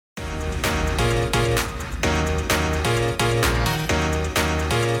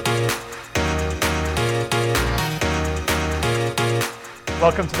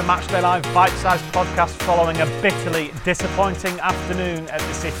Welcome to the Matchday Live bite-sized podcast following a bitterly disappointing afternoon at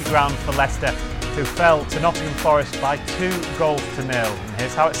the City Ground for Leicester, who fell to Nottingham Forest by 2-0. And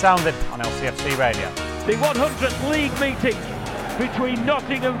here's how it sounded on LCFC Radio. The 100th league meeting between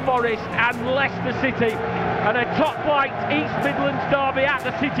Nottingham Forest and Leicester City, and a top-flight East Midlands derby at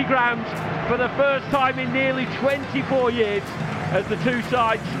the City Ground for the first time in nearly 24 years, as the two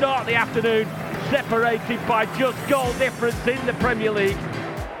sides start the afternoon separated by just goal difference in the Premier League.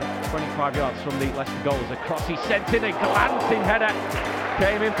 25 yards from the Leicester goals, a cross he sent in, a glancing header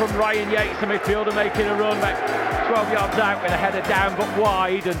came in from Ryan Yates, the midfielder making a run back 12 yards out with a header down but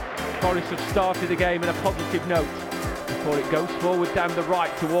wide, and Forest have started the game in a positive note before it goes forward down the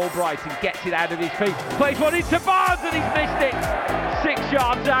right to Albright and gets it out of his feet, plays one into Barnes and he's missed it, 6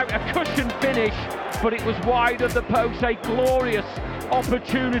 yards out, a cushioned finish, but it was wide of the post, a glorious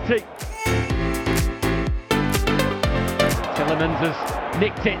opportunity. Tielemans has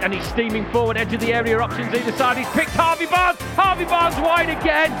nicked it and he's steaming forward, edge of the area, options either side, he's picked Harvey Barnes wide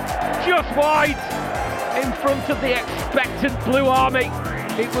again, just wide in front of the expectant Blue Army.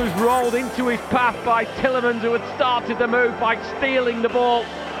 It was rolled into his path by Tielemans, who had started the move by stealing the ball,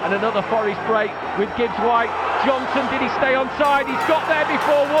 and another Forest break with Gibbs White. Johnson, did he stay onside? He's got there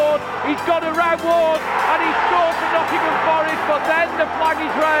before Ward, he's got around Ward and he scored for Nottingham Forest, but then the flag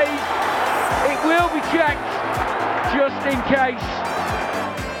is raised. It will be checked just in case.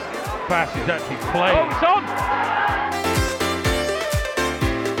 Pass is actually played. Oh, it's on!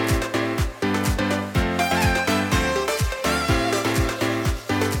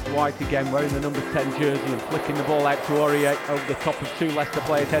 White again wearing the number 10 jersey and flicking the ball out to Aurier over the top of two Leicester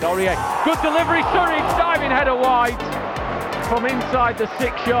players' head. Aurier, good delivery, Surridge, diving header wide from inside the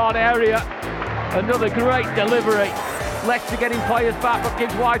 6-yard area. Another great delivery. Leicester getting players back, but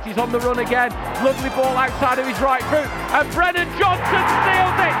Gibbs White is on the run again. Lovely ball outside of his right foot, and Brennan Johnson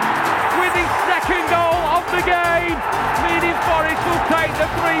steals it with his second goal of the game, meaning Forest will take the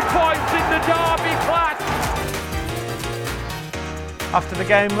 3 points in the derby clash. After the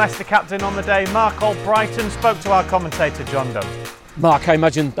game, Leicester captain on the day, Mark Albrighton, spoke to our commentator, John Dunn. Mark, I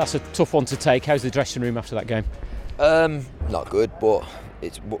imagine that's a tough one to take. How's the dressing room after that game? Not good, but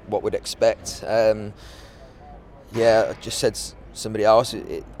it's what we'd expect. I just said somebody else,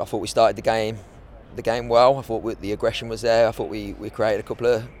 I thought we started the game well. I thought the aggression was there. I thought we created a couple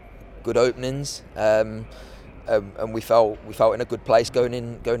of good openings, and we felt in a good place going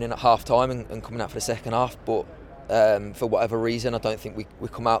in at half time and coming out for the second half. But for whatever reason, I don't think we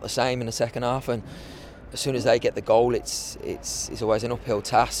come out the same in the second half. And as soon as they get the goal, it's always an uphill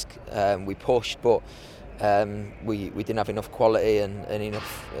task. We pushed, but we didn't have enough quality and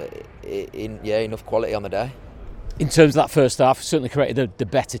enough quality on the day. In terms of that first half, certainly created the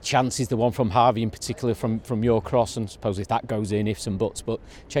better chances, the one from Harvey in particular from your cross, and suppose if that goes in, ifs and buts, but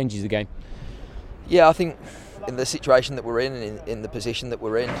changes the game. Yeah, I think in the situation that we're in the position that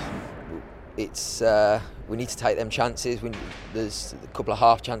we're in, it's we need to take them chances. There's a couple of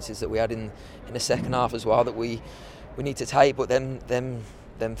half chances that we had in the second half as well that we need to take, but them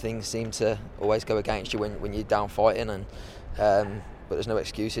things seem to always go against you when you're down fighting, and but there's no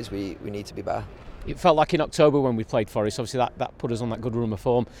excuses. We need to be better. It felt like in October when we played Forest, obviously that put us on that good run of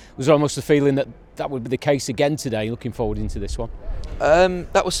form. Was there almost a feeling that would be the case again today, looking forward into this one?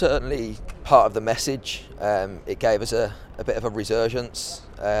 That was certainly part of the message. It gave us a bit of a resurgence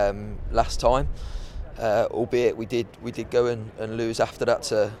last time, albeit we did go and lose after that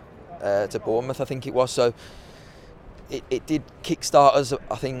to Bournemouth, I think it was. So it did kickstart us,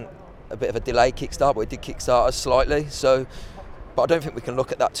 I think, a bit of a delayed kickstart, but it did kickstart us slightly. So, but I don't think we can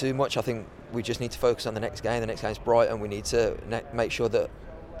look at that too much. I think we just need to focus on the next game. The next game's Brighton. We need to make sure that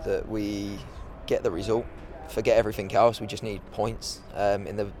we get the result. Forget everything else. We just need points.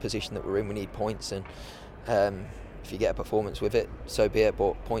 In the position that we're in, we need points. And if you get a performance with it, so be it.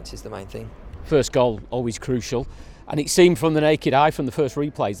 But points is the main thing. First goal, always crucial. And it seemed from the naked eye, from the first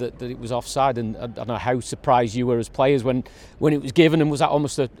replays, that it was offside. And I don't know how surprised you were as players when it was given, and was that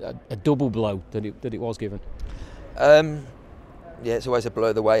almost a double blow that it was given? Yeah, it's always a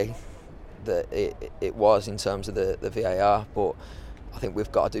blow the way that it was in terms of the VAR, but I think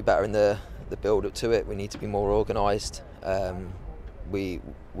we've got to do better in the build up to it. We need to be more organised. We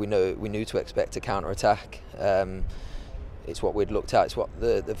knew to expect a counter attack. It's what we'd looked at. It's what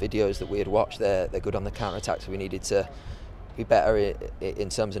the videos that we had watched. They're good on the counter attack, so we needed to be better in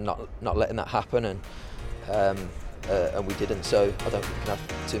terms of not letting that happen, and we didn't. So I don't think we can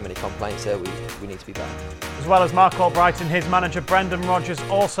have too many complaints there. We need to be better. As well as Mark Albrighton, his manager Brendan Rodgers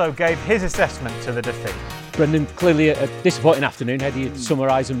also gave his assessment to the defeat. Brendan, clearly a disappointing afternoon. How do you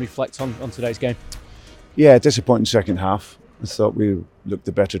summarise and reflect on today's game? Yeah, disappointing second half. I thought we looked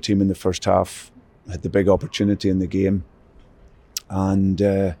the better team in the first half, had the big opportunity in the game, and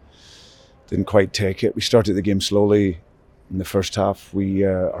didn't quite take it. We started the game slowly in the first half. We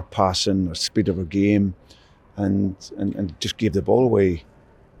our passing, our speed of our game, and just gave the ball away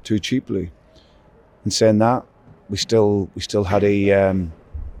too cheaply. And saying that, we still had a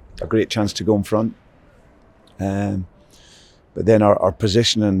great chance to go in front. But then our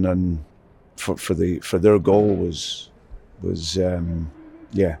positioning and for their goal was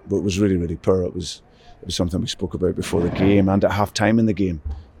really, really poor. It was something we spoke about before the game and at half time in the game,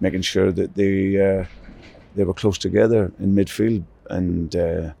 making sure that they were close together in midfield, and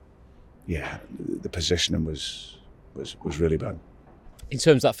the positioning was really bad. In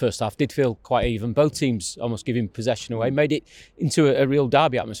terms of that first half, did feel quite even. Both teams almost giving possession away, made it into a real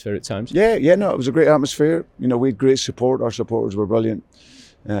derby atmosphere at times. Yeah, no, it was a great atmosphere. You know, we had great support. Our supporters were brilliant,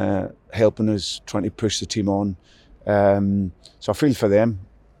 helping us, trying to push the team on. So I feel for them.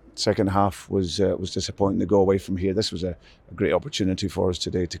 Second half was disappointing to go away from here. This was a great opportunity for us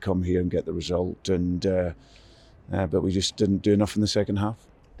today to come here and get the result, but we just didn't do enough in the second half.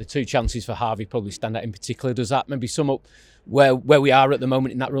 The two chances for Harvey probably stand out in particular. Does that maybe sum up where we are at the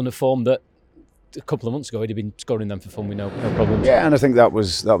moment in that run of form that a couple of months ago he'd have been scoring them for fun with no problems? Yeah, and I think that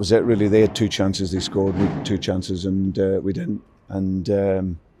was it really. They had two chances, they scored. We had two chances and we didn't. And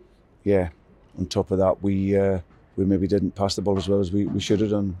on top of that, we maybe didn't pass the ball as well as we should have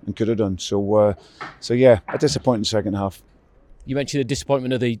done and could have done. So a disappointing second half. You mentioned the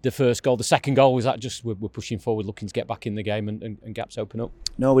disappointment of the first goal. The second goal, was that just we're pushing forward, looking to get back in the game and gaps open up?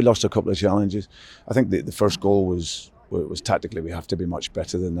 No, we lost a couple of challenges. I think the first goal was tactically we have to be much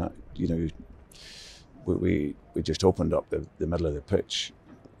better than that. You know, we just opened up the middle of the pitch,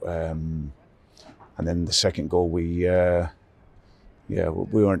 and then the second goal we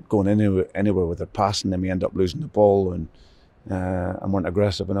weren't going anywhere with the pass, and then we end up losing the ball and weren't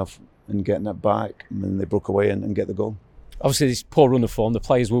aggressive enough in getting it back, and then they broke away and get the goal. Obviously, this poor run of form, the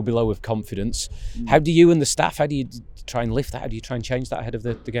players will be low with confidence. How do you and the staff, how do you try and lift that? How do you try and change that ahead of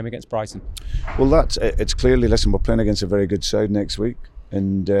the game against Brighton? Well, it's clearly, listen, we're playing against a very good side next week,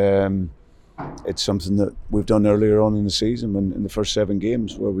 and it's something that we've done earlier on in the season when in the first 7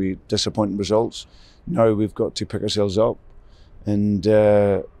 games where we disappointing results. Now we've got to pick ourselves up, and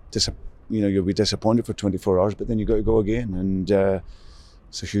you'll be disappointed for 24 hours, but then you've got to go again, and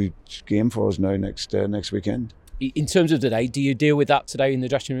it's a huge game for us now next weekend. In terms of today, do you deal with that today in the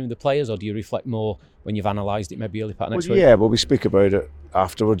dressing room with the players, or do you reflect more when you've analysed it maybe early part next week? Yeah, well, we speak about it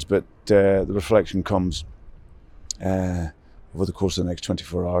afterwards, but the reflection comes over the course of the next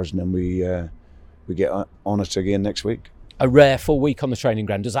 24 hours, and then we get on it again next week. A rare full week on the training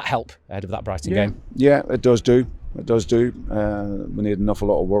ground, does that help ahead of that Brighton game? Yeah, it does do. We need an awful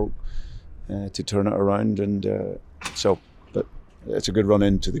lot of work to turn it around, and but it's a good run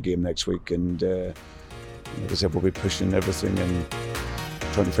into the game next week, and like I said, we'll be pushing everything and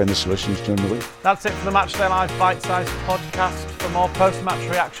trying to find the solutions during the week. That's it for the Matchday Live bite-sized podcast. For more post-match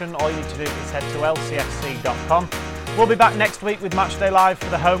reaction, all you need to do is head to lcfc.com. We'll be back next week with Matchday Live for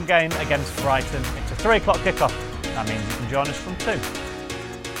the home game against Brighton. It's a 3 o'clock kickoff. That means you can join us from 2.